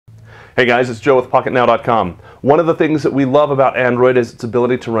Hey guys, it's Joe with Pocketnow.com. One of the things that we love about Android is its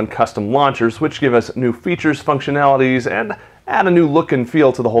ability to run custom launchers, which give us new features, functionalities, and add a new look and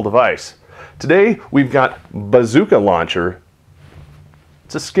feel to the whole device. Today, we've got Bazooka Launcher.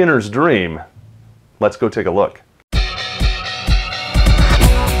 It's a Skinner's dream. Let's go take a look.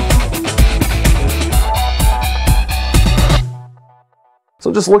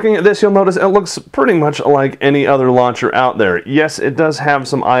 So just looking at this, you'll notice it looks pretty much like any other launcher out there. Yes, it does have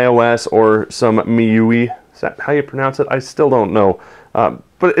some iOS or some MIUI. Is that how you pronounce it? I still don't know.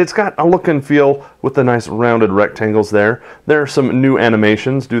 But it's got a look and feel with the nice rounded rectangles there. There are some new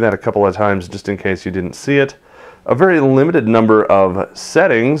animations. Do that a couple of times just in case you didn't see it. A very limited number of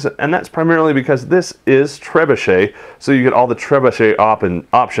settings, and that's primarily because this is trebuchet, so you get all the trebuchet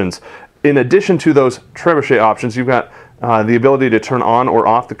options. In addition to those trebuchet options, you've got the ability to turn on or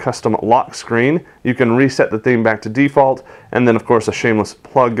off the custom lock screen. You can reset the theme back to default, and then of course a shameless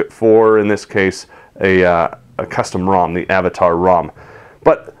plug for, in this case, a custom ROM, the avatar ROM.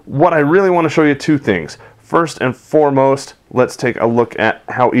 But what I really want to show you two things. First and foremost, let's take a look at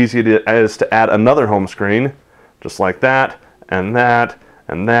how easy it is to add another home screen, just like that, and that,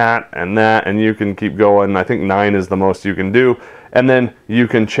 and that, and that, and you can keep going. I think 9 is the most you can do. And then you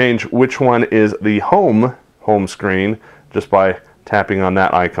can change which one is the home screen just by tapping on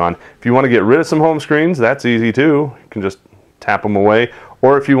that icon. If you want to get rid of some home screens, that's easy too. You can just tap them away.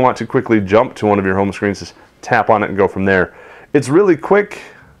 Or if you want to quickly jump to one of your home screens, just tap on it and go from there. It's really quick,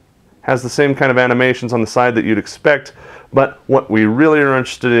 has the same kind of animations on the side that you'd expect, but what we really are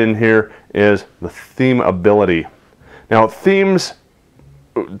interested in here is the theme ability. Now themes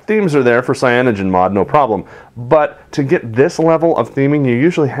are there for CyanogenMod, no problem, but to get this level of theming, you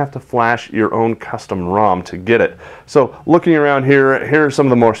usually have to flash your own custom ROM to get it. So looking around here, here are some of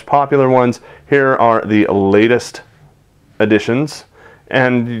the most popular ones. Here are the latest additions,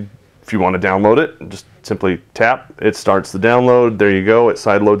 and if you want to download it, just simply tap, it starts the download, there you go, it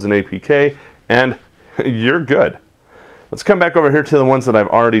sideloads an APK, and you're good. Let's come back over here to the ones that I've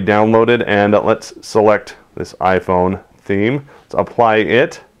already downloaded, and let's select this iPhone theme. Let's apply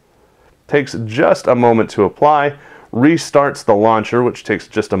it. Takes just a moment to apply. Restarts the launcher, which takes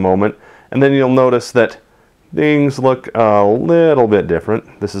just a moment, and then you'll notice that things look a little bit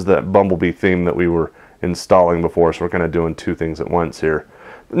different. This is that Bumblebee theme that we were installing before, so we're kind of doing two things at once here.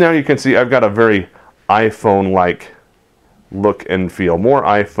 Now you can see I've got a very iPhone-like look and feel, more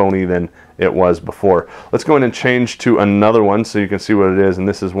iPhone-y than it was before. Let's go in and change to another one so you can see what it is, and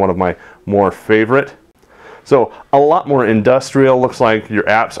this is one of my more favorite. So a lot more industrial. Looks like your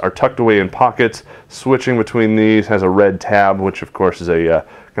apps are tucked away in pockets. Switching between these has a red tab, which of course is a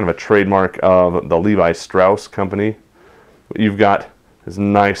kind of a trademark of the Levi Strauss company. You've got this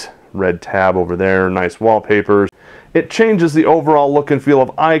nice red tab over there, nice wallpapers. It changes the overall look and feel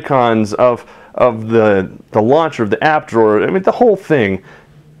of icons, of the launcher, of the app drawer, I mean the whole thing,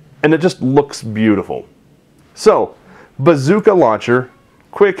 and it just looks beautiful. So, Bazooka Launcher,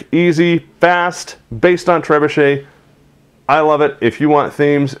 quick, easy, fast, based on trebuchet. I love it. If you want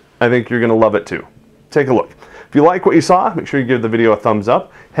themes, I think you're going to love it too. Take a look. If you like what you saw, make sure you give the video a thumbs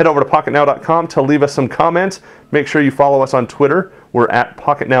up. Head over to Pocketnow.com to leave us some comments. Make sure you follow us on Twitter. We're at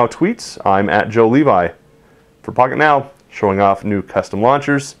Pocketnow Tweets. I'm at Joe Levi. For Pocketnow, showing off new custom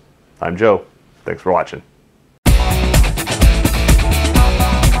launchers, I'm Joe. Thanks for watching.